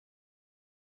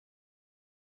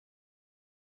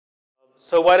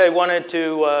So what I wanted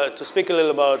to speak a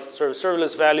little about sort of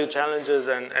serverless value challenges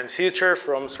and future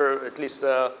from sort of at least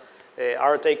our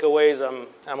takeaways.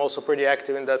 I'm also pretty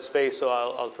active in that space, so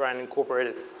I'll try and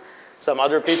incorporate some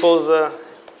other people's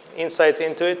insight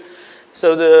into it.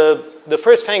 So the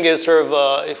first thing is sort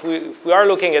of if we are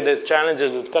looking at the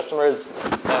challenges that customers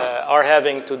are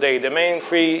having today, the main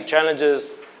three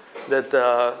challenges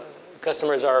that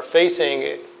customers are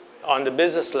facing on the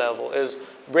business level is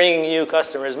bringing new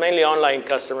customers, mainly online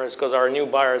customers, because our new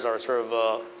buyers are sort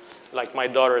of like my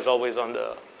daughter is always on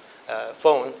the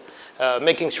phone,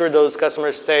 making sure those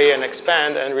customers stay and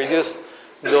expand and reduce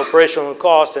the operational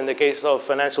costs. In the case of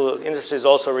financial industries,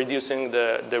 also reducing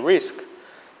the risk.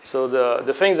 So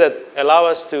the things that allow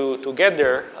us to get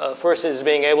there, first is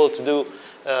being able to do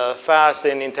fast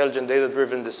and intelligent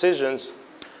data-driven decisions.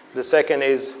 The second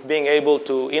is being able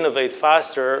to innovate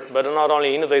faster, but not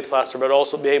only innovate faster, but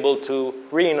also be able to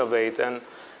re-innovate and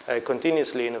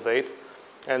continuously innovate.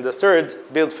 And the third,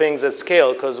 build things at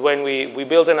scale, because when we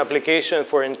built an application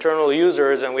for internal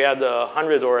users and we had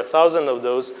 100 or 1,000 of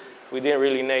those, we didn't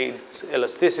really need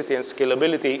elasticity and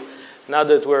scalability. Now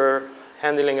that we're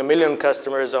handling 1 million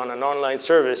customers on an online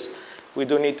service, we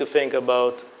do need to think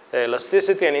about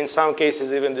elasticity and in some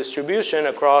cases even distribution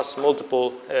across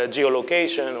multiple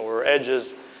geolocation or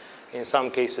edges in some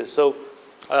cases. So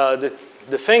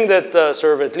the thing that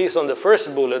sort of at least on the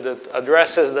first bullet that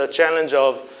addresses the challenge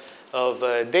of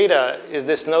data is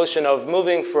this notion of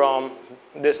moving from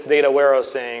this data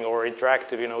warehousing or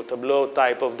interactive, Tableau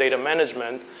type of data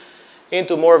management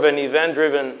into more of an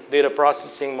event-driven data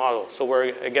processing model. So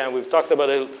we've talked about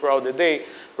it throughout the day.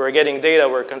 We're getting data,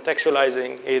 we're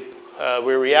contextualizing it,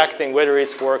 we're reacting, whether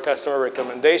it's for customer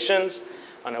recommendations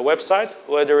on a website,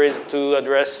 whether it's to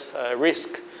address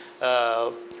risk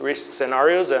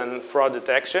scenarios and fraud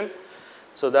detection.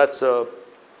 So that's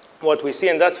what we see,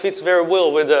 and that fits very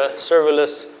well with the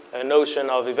serverless notion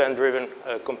of event-driven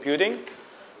computing,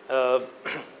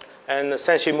 and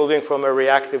essentially moving from a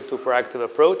reactive to proactive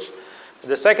approach.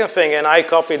 The second thing, and I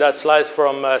copied that slide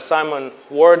from Simon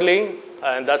Wardley,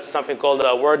 and that's something called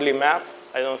a Wardley map.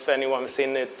 I don't know if anyone's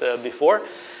seen it before,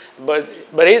 but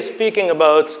he's speaking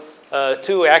about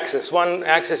two axes. One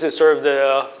axis is sort of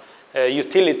the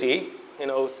utility.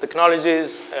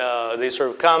 Technologies, they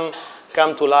sort of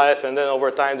come to life, and then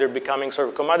over time they're becoming sort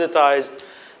of commoditized.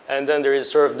 And then there is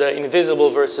sort of the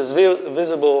invisible versus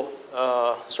visible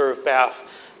sort of path,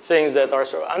 things that are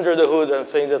sort of under the hood and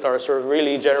things that are sort of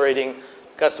really generating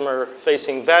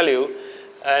customer-facing value.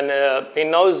 And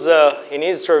in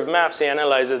his sort of maps, he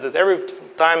analyzes that every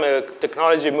time a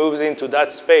technology moves into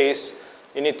that space,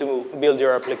 you need to build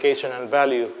your application and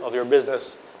value of your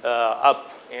business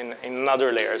up in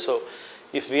another layer. So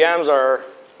if VMs are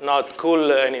not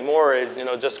cool anymore,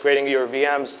 just creating your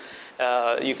VMs,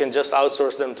 you can just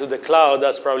outsource them to the cloud.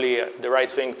 That's probably the right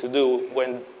thing to do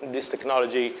when this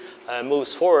technology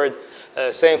moves forward.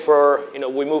 Same for,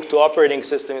 we move to operating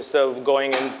system. Instead of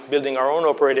going and building our own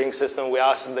operating system, we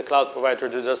ask the cloud provider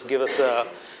to just give us a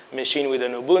machine with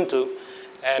an Ubuntu.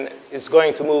 And it's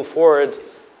going to move forward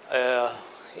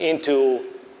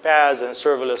into PaaS and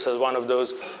serverless as one of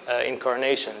those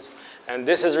incarnations. And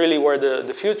this is really where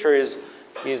the future is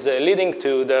leading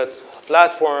to, that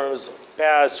platforms,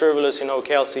 PaaS, serverless,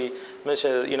 Kelsey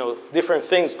mentioned, different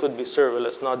things could be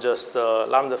serverless, not just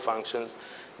Lambda functions,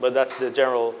 but that's the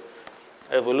general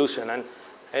evolution. And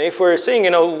if we're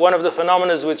seeing, one of the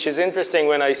phenomena which is interesting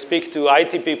when I speak to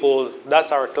IT people,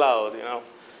 that's our cloud,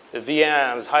 the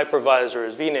VMs,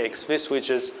 hypervisors, VNICs,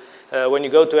 vSwitches. When you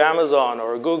go to Amazon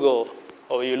or Google,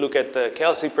 or you look at the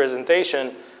Kelsey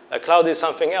presentation, a cloud is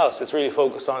something else. It's really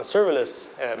focused on serverless,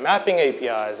 mapping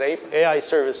APIs, AI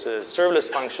services, serverless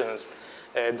functions,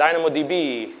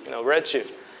 DynamoDB,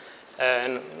 Redshift.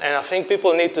 And I think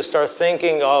people need to start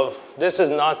thinking of, this is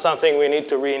not something we need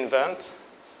to reinvent.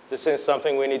 This is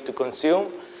something we need to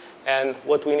consume. And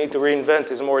what we need to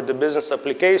reinvent is more the business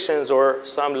applications or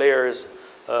some layers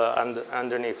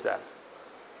underneath that.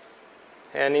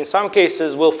 And in some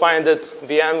cases, we'll find that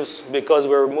VMs, because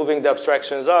we're moving the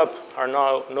abstractions up, are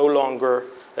now no longer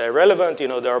relevant.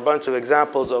 There are a bunch of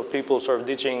examples of people sort of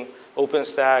ditching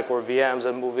OpenStack or VMs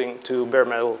and moving to bare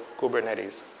metal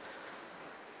Kubernetes.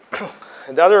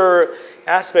 The other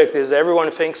aspect is everyone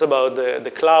thinks about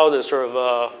the cloud as sort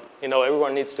of,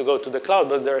 everyone needs to go to the cloud,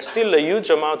 but there are still a huge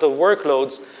amount of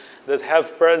workloads that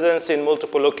have presence in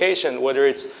multiple locations, whether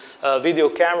it's video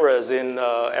cameras in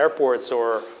airports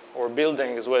or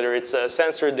buildings, whether it's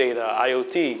sensor data,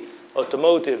 IoT,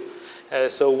 automotive.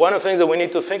 So one of the things that we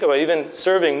need to think about, even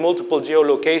serving multiple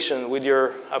geolocation with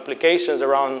your applications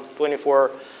around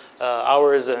 24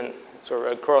 hours and sort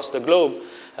of across the globe,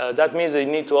 that means that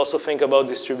you need to also think about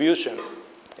distribution.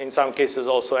 In some cases,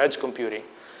 also edge computing.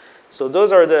 So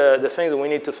those are the things that we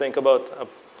need to think about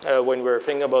when we're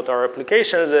thinking about our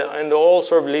applications, and all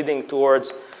sort of leading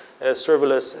towards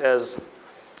serverless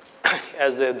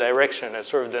as the direction, as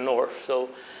sort of the north. So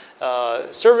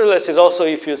serverless is also,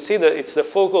 if you see that, it's the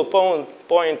focal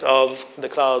point of the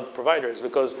cloud providers,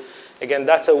 because again,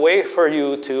 that's a way for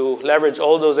you to leverage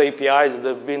all those APIs that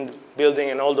they've been building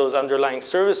and all those underlying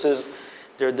services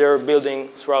they're building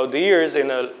throughout the years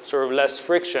in a sort of less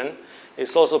friction.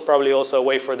 It's also probably also a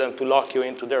way for them to lock you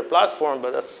into their platform,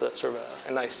 but that's sort of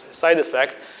a nice side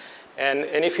effect. And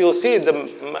if you'll see,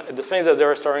 the things that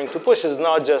they're starting to push is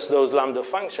not just those Lambda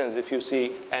functions. If you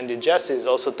see, Andy Jassy is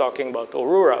also talking about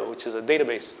Aurora, which is a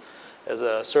database as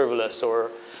a serverless,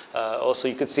 or also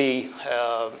you could see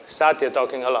Satya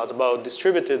talking a lot about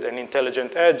distributed and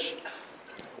intelligent edge,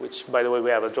 which, by the way, we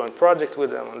have a joint project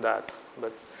with them on that.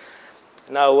 But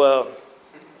now,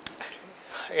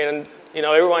 and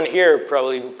everyone here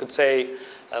probably could say,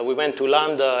 we went to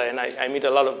Lambda, and I meet a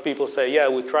lot of people say, yeah,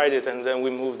 we tried it, and then we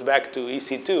moved back to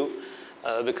EC2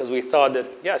 because we thought that,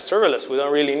 yeah, serverless, we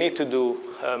don't really need to do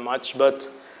much, but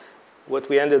what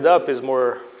we ended up is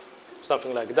more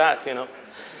something like that,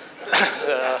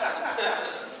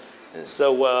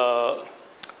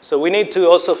 So we need to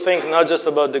also think not just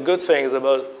about the good things,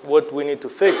 about what we need to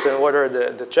fix and what are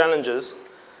the challenges.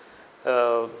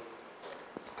 So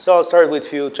I'll start with a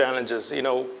few challenges.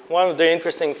 One of the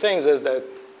interesting things is that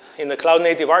in the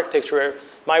cloud-native architecture,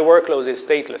 my workload is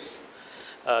stateless.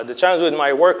 The challenge with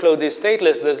my workload is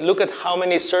stateless. That look at how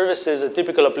many services a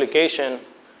typical application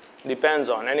depends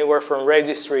on, anywhere from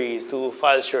registries to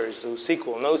file shares to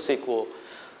SQL, NoSQL,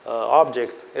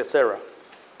 object, etc.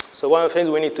 So one of the things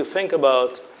we need to think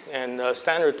about and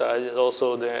standardize is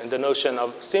also the notion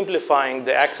of simplifying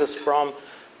the access from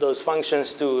those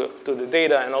functions to the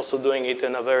data, and also doing it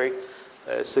in a very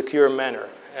secure manner.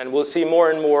 And we'll see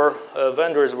more and more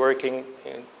vendors working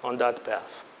on that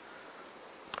path.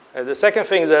 The second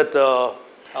thing that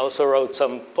I also wrote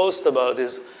some post about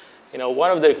is,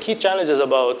 one of the key challenges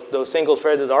about those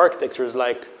single-threaded architectures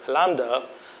like Lambda,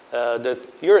 that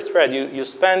your thread,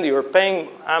 you're paying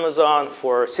Amazon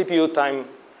for CPU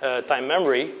time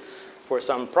memory for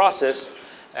some process,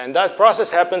 and that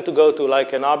process happened to go to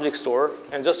like an object store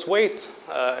and just wait,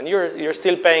 and you're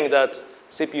still paying that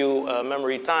CPU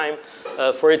memory time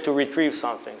for it to retrieve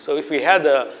something. So if we had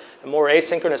a more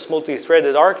asynchronous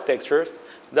multi-threaded architecture,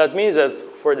 that means that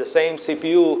for the same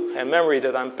CPU and memory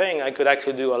that I'm paying, I could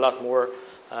actually do a lot more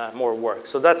work.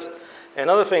 So that's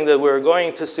another thing that we're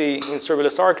going to see in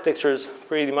serverless architectures,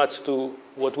 pretty much to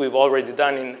what we've already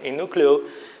done in Nucleo,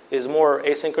 is more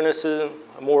asynchronism,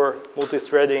 more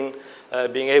multi-threading,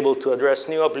 being able to address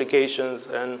new applications.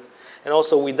 And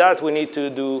also with that, we need to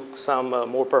do some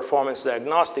more performance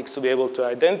diagnostics to be able to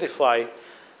identify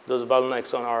those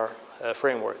bottlenecks on our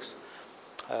frameworks.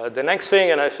 The next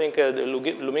thing, and I think the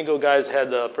Lumigo guys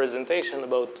had a presentation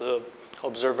about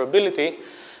observability.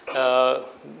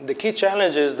 The key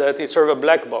challenge is that it's sort of a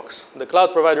black box. The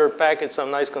cloud provider packaged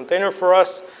some nice container for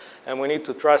us, and we need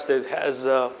to trust that it has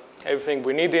everything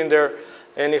we need in there.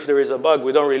 And if there is a bug,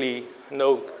 we don't really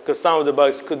know, because some of the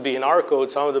bugs could be in our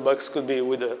code, some of the bugs could be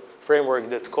with a framework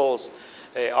that calls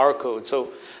our code.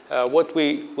 So what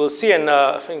we will see, and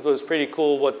I think it was pretty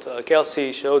cool what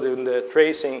Kelsey showed in the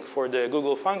tracing for the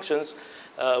Google functions,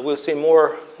 we'll see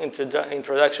more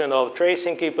introduction of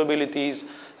tracing capabilities,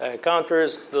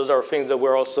 counters. Those are things that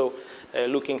we're also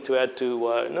looking to add to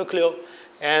Nucleo,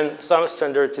 and some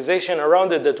standardization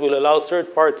around it that will allow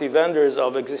third-party vendors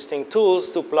of existing tools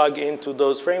to plug into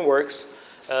those frameworks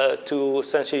to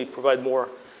essentially provide more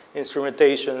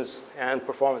instrumentations and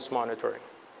performance monitoring.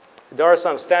 There are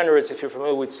some standards, if you're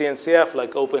familiar with CNCF,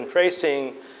 like open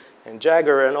tracing and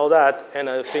Jagger and all that, and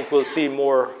I think we'll see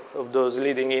more of those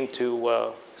leading into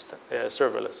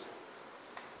serverless.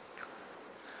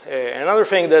 Another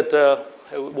thing that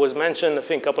was mentioned, I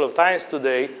think, a couple of times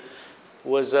today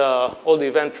was all the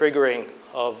event triggering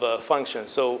of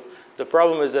functions. So the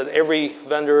problem is that every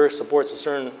vendor supports a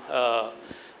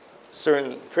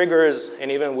certain triggers, and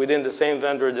even within the same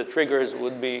vendor, the triggers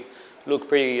would look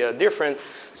pretty different.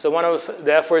 So one of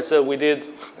the efforts that we did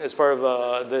as part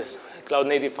of this Cloud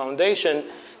Native Foundation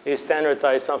is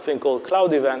standardize something called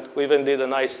Cloud Event. We even did a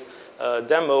nice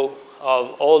demo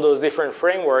of all those different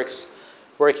frameworks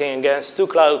working against two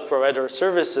cloud provider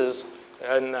services,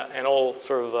 and all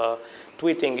sort of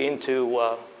tweeting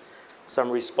into some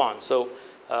response. So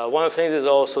one of the things is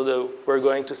also that we're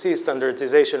going to see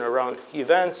standardization around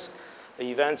events,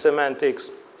 event semantics,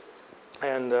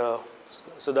 and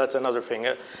So that's another thing.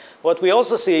 What we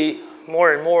also see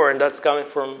more and more, and that's coming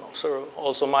from sort of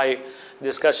also my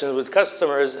discussions with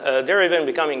customers, they're even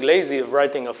becoming lazy of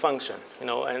writing a function,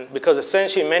 and because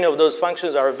essentially many of those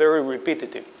functions are very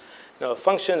repetitive. A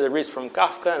function that reads from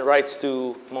Kafka and writes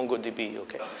to MongoDB,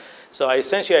 okay? So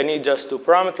essentially I need just two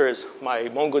parameters, my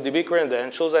MongoDB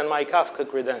credentials and my Kafka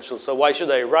credentials. So why should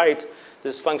I write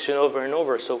this function over and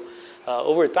over? So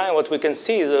over time, what we can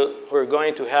see is that we're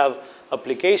going to have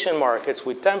application markets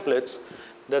with templates.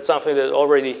 That's something that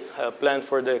already planned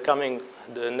for the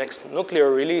next nuclear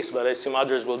release, but I assume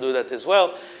others will do that as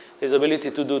well, is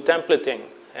ability to do templating.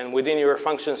 And within your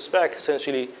function spec,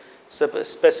 essentially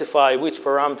specify which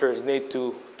parameters need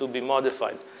to be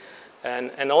modified.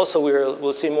 And also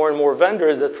we'll see more and more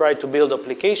vendors that try to build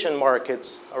application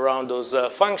markets around those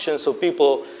functions, so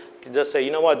people can just say, you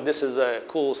know what, this is a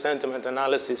cool sentiment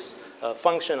analysis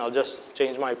function, I'll just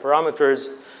change my parameters.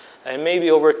 And maybe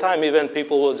over time, even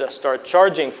people will just start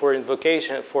charging for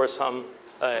invocation for some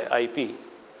IP.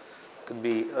 Could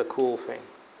be a cool thing.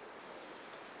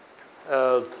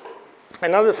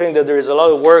 Another thing that there is a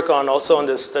lot of work on also on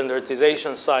the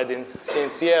standardization side in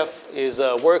CNCF is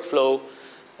workflow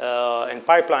and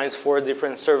pipelines for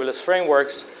different serverless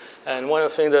frameworks. And one of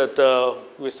the things that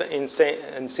in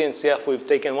CNCF, we've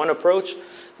taken one approach.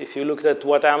 If you looked at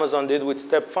what Amazon did with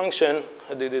step function,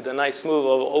 they did a nice move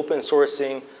of open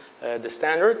sourcing the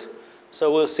standard.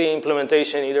 So we'll see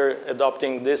implementation either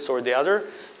adopting this or the other,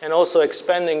 and also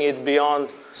expanding it beyond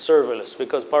serverless,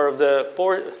 because part of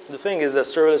the thing is that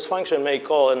serverless function may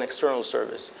call an external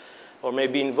service or may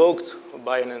be invoked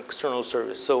by an external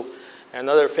service. So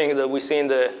another thing that we see in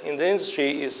the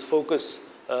industry is focus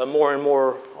more and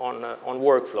more on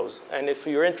workflows. And if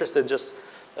you're interested, just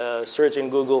search in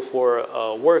Google for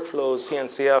workflows,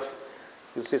 CNCF,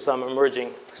 you'll see some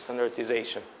emerging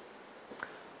standardization.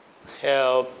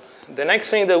 The next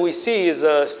thing that we see is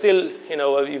still,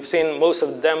 you've seen most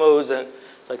of the demos, and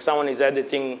it's like someone is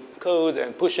editing code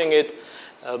and pushing it,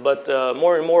 but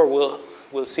more and more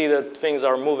we'll see that things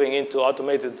are moving into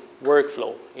automated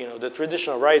workflow. The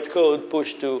traditional write code,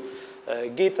 push to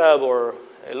GitHub or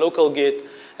a local Git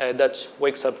that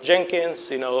wakes up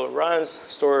Jenkins, runs,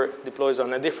 deploys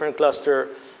on a different cluster,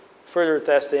 further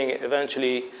testing,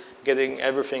 eventually getting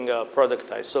everything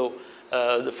productized. So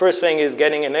the first thing is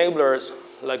getting enablers,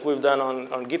 like we've done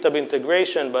on GitHub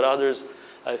integration, but others,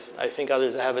 I think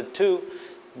others have it too.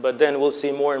 But then we'll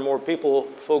see more and more people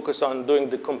focus on doing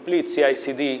the complete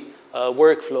CI/CD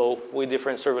workflow with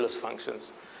different serverless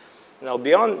functions. Now,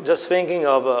 beyond just thinking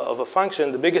of a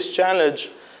function, the biggest challenge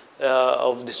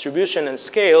of distribution and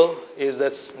scale is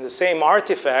that the same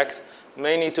artifact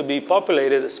may need to be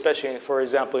populated, especially, for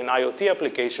example, in IoT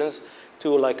applications, to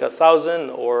like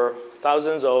 1,000 or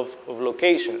thousands of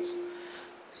locations.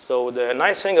 So the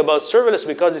nice thing about serverless,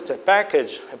 because it's a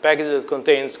package that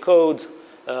contains code,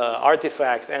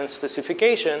 artifact, and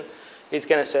specification, it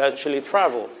can essentially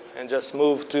travel and just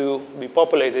move to be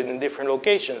populated in different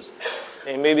locations,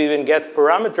 and maybe even get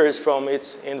parameters from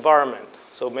its environment.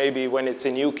 So maybe when it's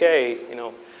in UK,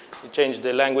 you change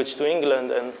the language to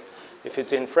England, and if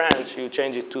it's in French, you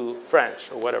change it to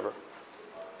French or whatever.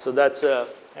 So that's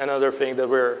another thing that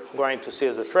we're going to see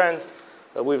as a trend.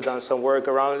 We've done some work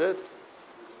around it.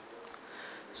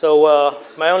 So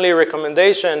my only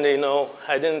recommendation,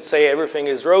 I didn't say everything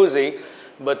is rosy,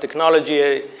 but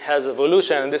technology has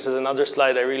evolution, and this is another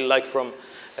slide I really like from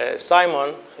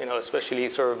Simon, especially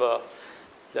sort of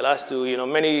the last two.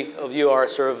 Many of you are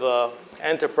sort of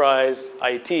enterprise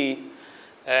IT,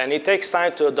 and it takes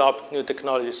time to adopt new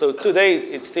technology. So today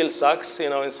it still sucks,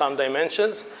 in some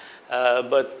dimensions,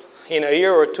 but in a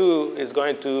year or two it's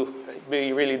going to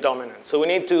be really dominant. So we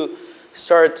need to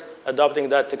start adopting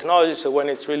that technology, so when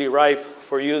it's really ripe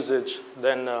for usage,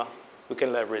 then we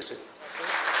can leverage it.